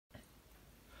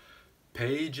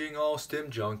Paging all stim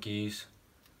junkies.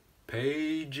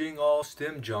 Paging all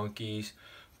stim junkies.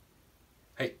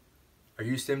 Hey, are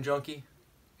you a stim junkie?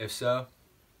 If so,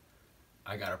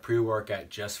 I got a pre-workout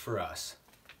just for us.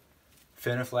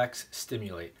 Finaflex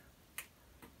Stimul8.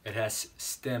 It has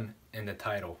stim in the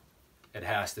title. It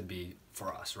has to be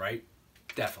for us, right?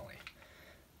 Definitely.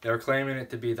 They're claiming it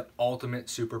to be the ultimate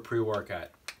super pre-workout.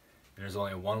 And there's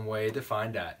only one way to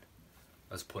find out.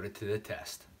 Let's put it to the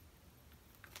test.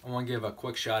 I want to give a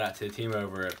quick shout out to the team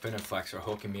over at Finaflex for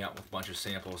hooking me up with a bunch of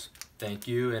samples. Thank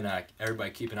you, and everybody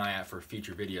keep an eye out for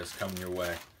future videos coming your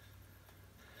way.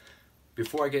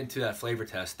 Before I get into that flavor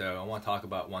test though, I want to talk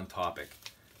about one topic.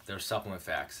 Their supplement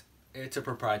facts. It's a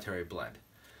proprietary blend.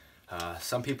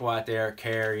 Some people out there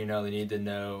care, you know, they need to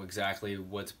know exactly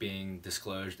what's being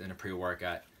disclosed in a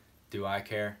pre-workout. Do I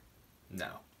care? No.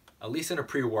 At least in a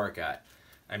pre-workout.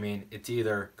 I mean, it's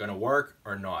either going to work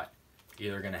or not.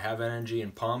 Either going to have energy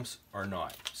and pumps or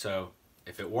not. So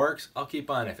if it works, I'll keep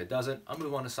on. If it doesn't, I'll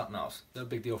move on to something else. No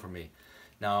big deal for me.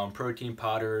 Now on protein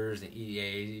powders and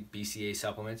EA, BCA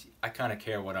supplements, I kind of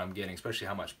care what I'm getting, especially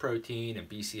how much protein and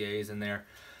BCA is in there.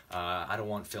 I don't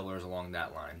want fillers along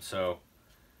that line. So,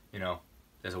 you know,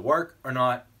 does it work or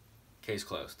not? Case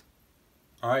closed.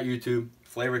 All right, YouTube,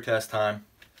 flavor test time.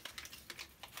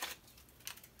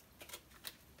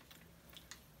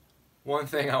 One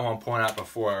thing I want to point out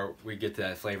before we get to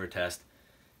that flavor test,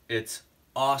 it's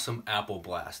awesome apple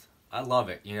blast. I love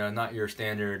it. You know, not your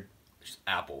standard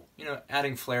apple. You know,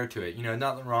 adding flair to it. You know,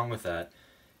 nothing wrong with that.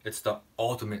 It's the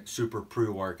ultimate super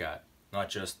pre-workout, not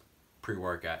just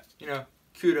pre-workout. You know,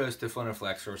 kudos to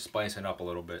Finaflex for spicing up a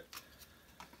little bit.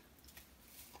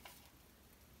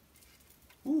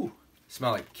 Ooh,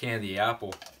 smell like candy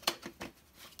apple.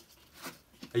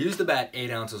 I used about 8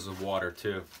 ounces of water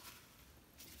too.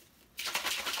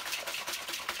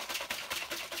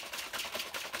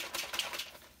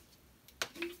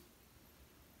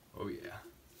 Oh yeah.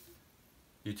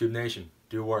 YouTube Nation,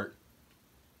 do work.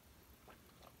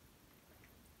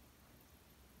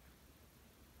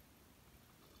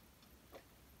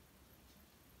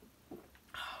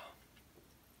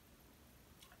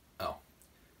 Oh.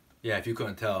 Yeah, if you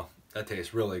couldn't tell, that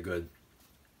tastes really good.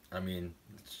 I mean,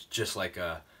 it's just like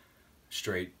a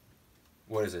straight,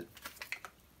 what is it?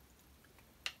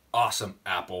 Awesome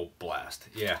apple blast.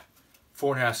 Yeah,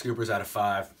 4.5 scoopers out of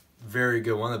 5. Very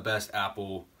good. One of the best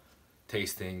apple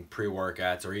tasting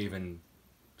pre-workouts or even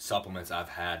supplements I've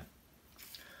had.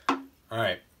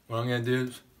 Alright, what I'm going to do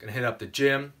is going to hit up the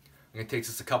gym. I'm going to take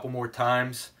this a couple more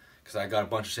times because I got a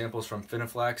bunch of samples from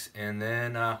Finaflex, and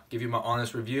then give you my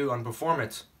honest review on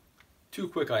performance. 2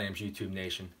 quick items, YouTube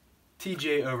Nation.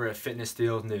 TJ over at Fitness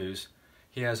Deals News,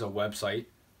 he has a website,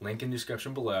 link in the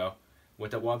description below.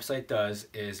 What that website does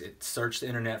is it searches the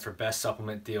internet for best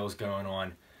supplement deals going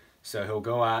on. So he'll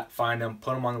go out, find them,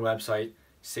 put them on the website,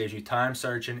 saves you time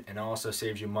searching, and also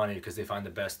saves you money because they find the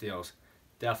best deals.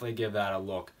 Definitely give that a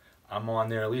look. I'm on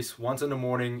there at least once in the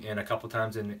morning and a couple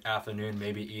times in the afternoon,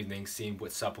 maybe evening, seeing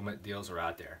what supplement deals are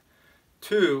out there.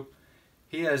 2,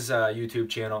 he has a YouTube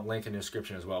channel, link in the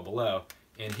description as well below,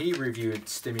 and he reviewed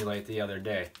Stimul8 the other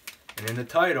day. And in the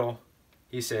title,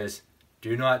 he says,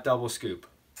 "Do not double scoop."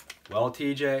 Well,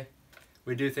 TJ,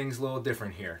 we do things a little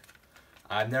different here.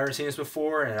 I've never seen this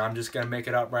before, and I'm just going to make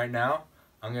it up right now.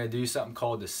 I'm going to do something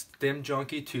called the Stim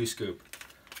Junkie 2 scoop.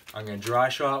 I'm going to dry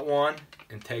shot one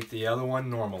and take the other one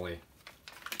normally.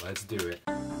 Let's do it.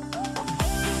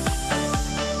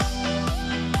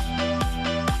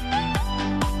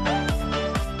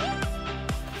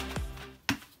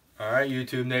 Alright,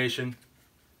 YouTube Nation,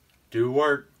 do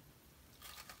work.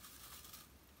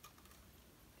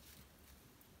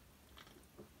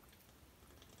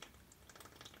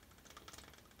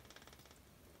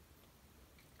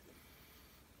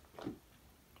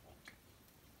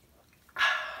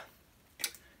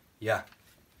 Yeah.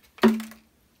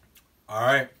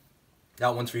 Alright.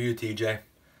 That one's for you, TJ.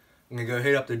 I'm going to go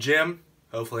hit up the gym.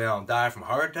 Hopefully I don't die from a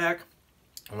heart attack.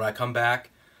 And when I come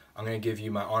back, I'm going to give you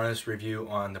my honest review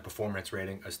on the performance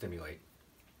rating of Stimul8.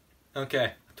 Okay.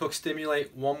 I took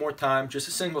Stimul8 one more time. Just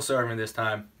a single serving this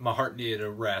time. My heart needed a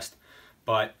rest.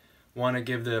 But want to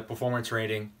give the performance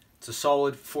rating. It's a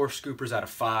solid 4 scoopers out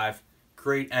of 5.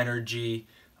 Great energy.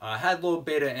 Had a little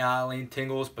beta alanine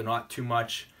tingles, but not too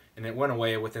much. And it went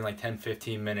away within like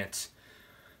 10-15 minutes.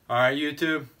 Alright,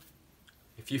 YouTube,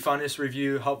 if you found this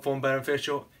review helpful and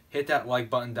beneficial, hit that like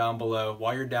button down below.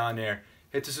 While you're down there,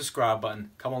 hit the subscribe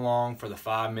button. Come along for the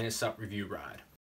 5-minute sup review ride.